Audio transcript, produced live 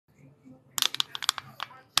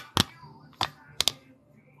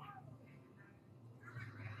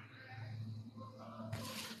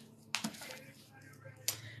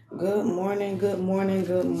Good morning, good morning,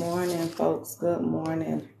 good morning, folks. Good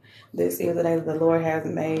morning. This is the day that the Lord has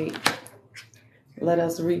made. Let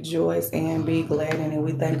us rejoice and be glad in it.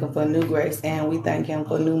 We thank Him for new grace and we thank Him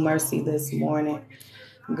for new mercy this morning.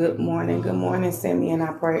 Good morning, Simeon.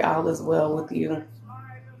 I pray all is well with you.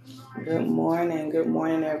 Good morning,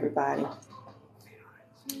 everybody.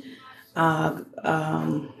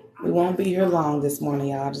 We won't be here long this morning,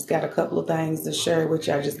 y'all. I just got a couple of things to share with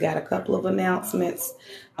you. I just got a couple of announcements.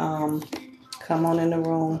 Come on in the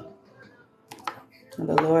room.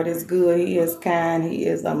 The Lord is good. He is kind. He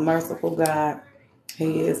is a merciful God.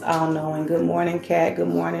 He is all-knowing. Good morning, Kat. Good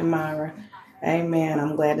morning, Myra. Amen.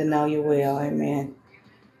 I'm glad to know you well. Amen.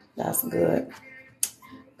 That's good.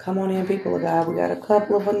 Come on in, people of God. We got a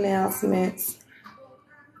couple of announcements.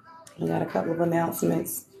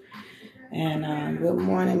 And good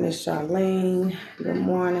morning, Miss Charlene. Good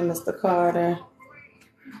morning, Mr. Carter.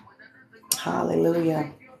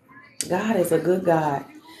 Hallelujah. God is a good God.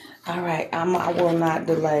 All right, I will not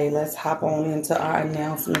delay. Let's hop on into our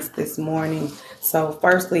announcements this morning. So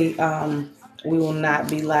firstly, we will not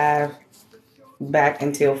be live back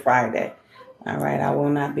until Friday. All right, I will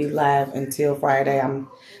not be live until Friday. I'm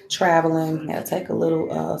traveling. I'll take a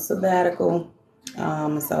little sabbatical.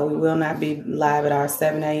 So we will not be live at our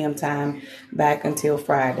 7 a.m. time back until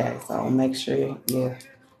Friday. So make sure you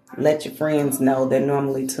let your friends know they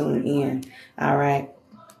normally tune in. All right.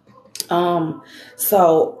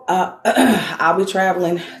 So I'll be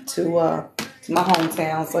traveling to my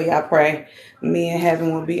hometown. So y'all pray me and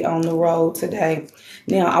Heaven will be on the road today.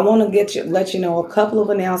 Now I want to let you know a couple of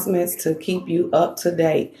announcements to keep you up to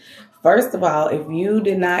date. First of all, if you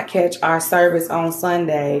did not catch our service on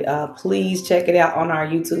Sunday, please check it out on our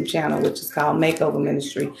YouTube channel, which is called Makeova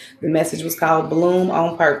Ministry. The message was called Bloom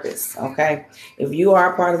on Purpose. Okay. If you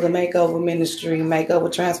are a part of the Makeova Ministry,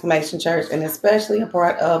 Makeova Transformation Church, and especially a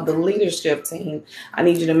part of the leadership team, I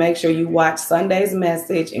need you to make sure you watch Sunday's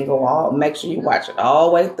message and make sure you watch it all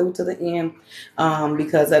the way through to the end.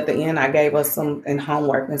 Because at the end, I gave us some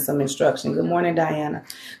homework and some instruction. Good morning, Diana.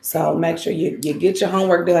 So make sure you get your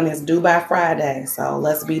homework done. It's due by Friday. So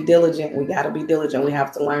let's be diligent. We got to be diligent. We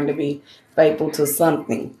have to learn to be faithful to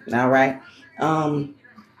something. All right.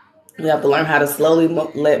 We have to learn how to slowly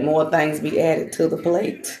let more things be added to the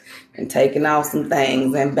plate and taking off some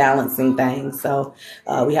things and balancing things. So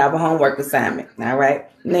we have a homework assignment. All right.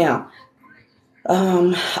 Now,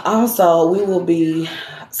 also, we will be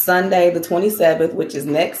Sunday the 27th, which is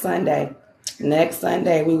next Sunday. Next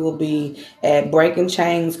Sunday, we will be at Breaking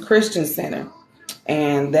Chains Christian Center.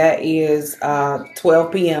 And that is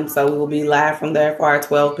 12 p.m. So we will be live from there for our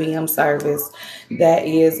 12 p.m. service. That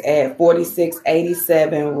is at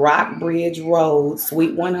 4687 Rockbridge Road,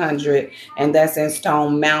 Suite 100. And that's in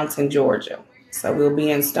Stone Mountain, Georgia. So we'll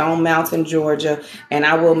be in Stone Mountain, Georgia. And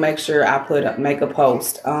I will make sure I make a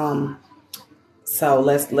post. So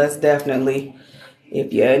let's definitely,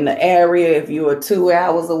 if you're in the area, if you are 2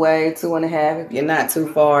 hours away, 2.5, if you're not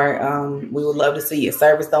too far, we would love to see you.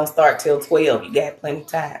 Service don't start till 12. You got plenty of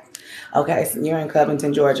time. Okay, so you're in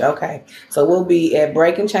Covington, Georgia. Okay, so we'll be at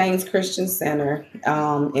Breaking Chains Christian Center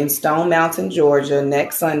in Stone Mountain, Georgia,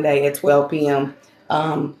 next Sunday at 12 p.m.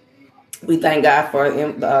 We thank God for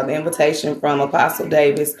the invitation from Apostle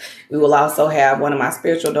Davis. We will also have one of my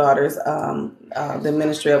spiritual daughters, the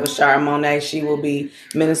ministry of Ashara Monet. She will be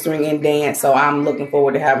ministering in dance. So I'm looking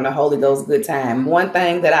forward to having a Holy Ghost good time. One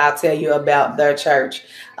thing that I'll tell you about their church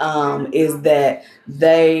is that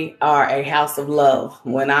they are a house of love.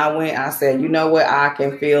 When I went, I said, you know what? I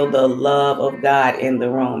can feel the love of God in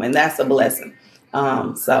the room. And that's a blessing.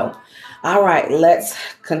 All right, let's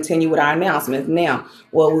continue with our announcements. Now,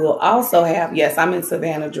 what we'll also have, yes, I'm in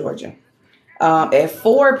Savannah, Georgia. At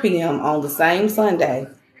 4 p.m. on the same Sunday,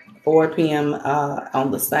 4 p.m.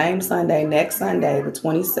 On the same Sunday, next Sunday, the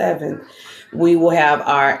 27th, we will have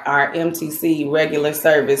our MTC regular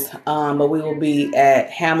service, but we will be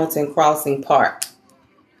at Hamilton Crossing Park.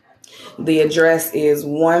 The address is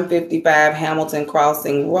 155 Hamilton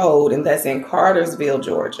Crossing Road, and that's in Cartersville,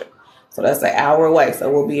 Georgia. So that's an hour away.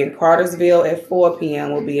 So we'll be in Cartersville at 4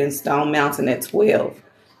 p.m. We'll be in Stone Mountain at 12.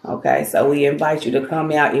 Okay, so we invite you to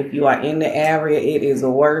come out if you are in the area. It is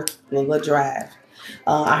worth the drive.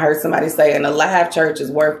 I heard somebody say an alive church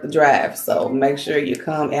is worth the drive. So make sure you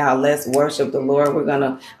come out. Let's worship the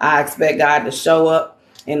Lord. I expect God to show up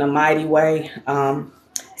in a mighty way.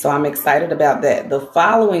 So I'm excited about that. The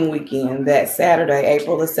following weekend, that Saturday,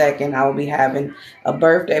 April the 2nd, I will be having a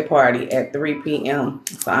birthday party at 3 p.m.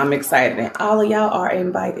 So I'm excited. And all of y'all are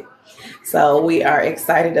invited. So we are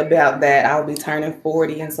excited about that. I'll be turning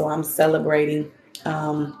 40. And so I'm celebrating.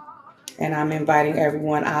 And and I'm inviting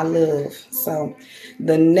everyone I love. So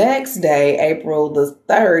the next day, April the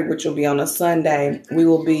 3rd, which will be on a Sunday, we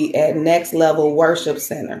will be at Next Level Worship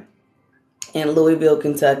Center in Louisville,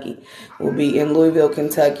 Kentucky. We'll be in Louisville,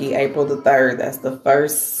 Kentucky, April the 3rd. That's the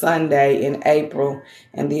first Sunday in April.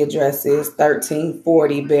 And the address is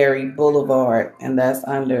 1340 Berry Boulevard. And that's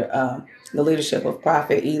under the leadership of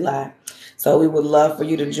Prophet Eli. So we would love for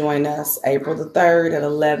you to join us April the 3rd at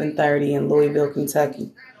 11:30 in Louisville,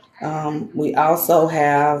 Kentucky. We also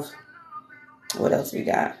have, what else we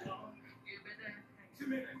got?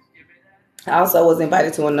 I also was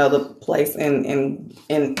invited to another place in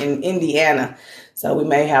Indiana. So we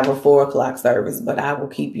may have a 4 o'clock service, but I will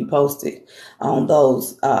keep you posted on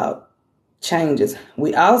those changes.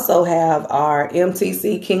 We also have our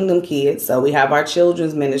MTC Kingdom Kids. So we have our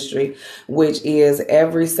children's ministry, which is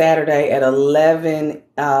every Saturday at 11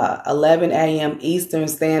 a.m. Eastern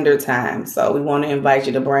Standard Time. So we want to invite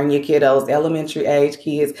you to bring your kiddos, elementary age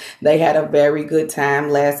kids. They had a very good time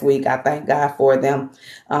last week. I thank God for them.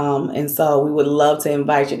 And so we would love to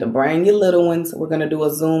invite you to bring your little ones. We're going to do a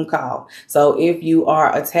Zoom call. So if you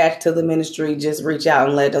are attached to the ministry, just reach out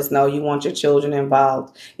and let us know you want your children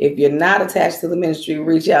involved. If you're not attached to the ministry,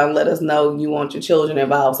 reach out and let us know you want your children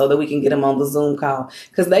involved so that we can get them on the Zoom call,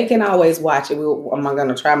 because they can always watch it. I'm going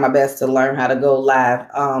to try my best to learn how to go live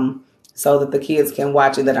so that the kids can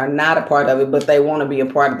watch it that are not a part of it, but they want to be a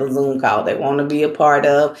part of the Zoom call. They want to be a part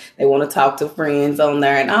of, they want to talk to friends on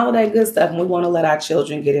there and all of that good stuff. And we want to let our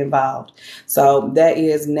children get involved. So that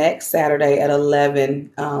is next Saturday at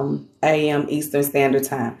 11 a.m. Eastern Standard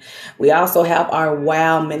Time. We also have our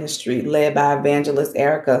WOW ministry led by Evangelist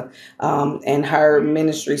Erica, and her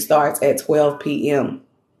ministry starts at 12 p.m.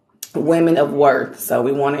 Women of Worth. So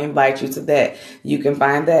we want to invite you to that. You can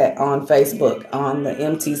find that on Facebook on the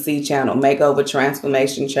MTC channel, Makeover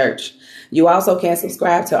Transformation Church. You also can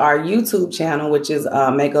subscribe to our YouTube channel, which is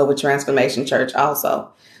Makeover Transformation Church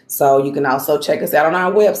also. So you can also check us out on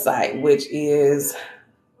our website, which is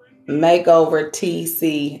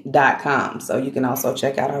makeovertc.com. So you can also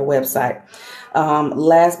check out our website.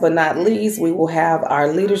 Last but not least, we will have our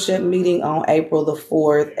leadership meeting on April the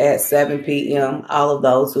 4th at 7 p.m. All of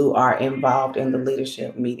those who are involved in the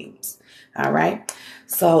leadership meetings. All right.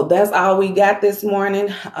 So that's all we got this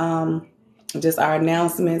morning. Just our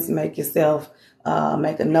announcements. Make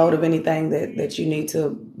a note of anything that you need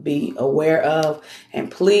to be aware of. And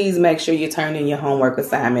please make sure you turn in your homework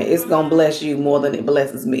assignment. It's going to bless you more than it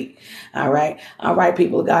blesses me. All right. All right,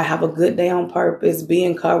 people of God, have a good day on purpose. Be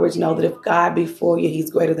encouraged. Know that if God be for you, he's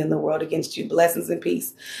greater than the world against you. Blessings and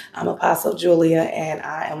peace. I'm Apostle Julia, and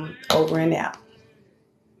I am over and out.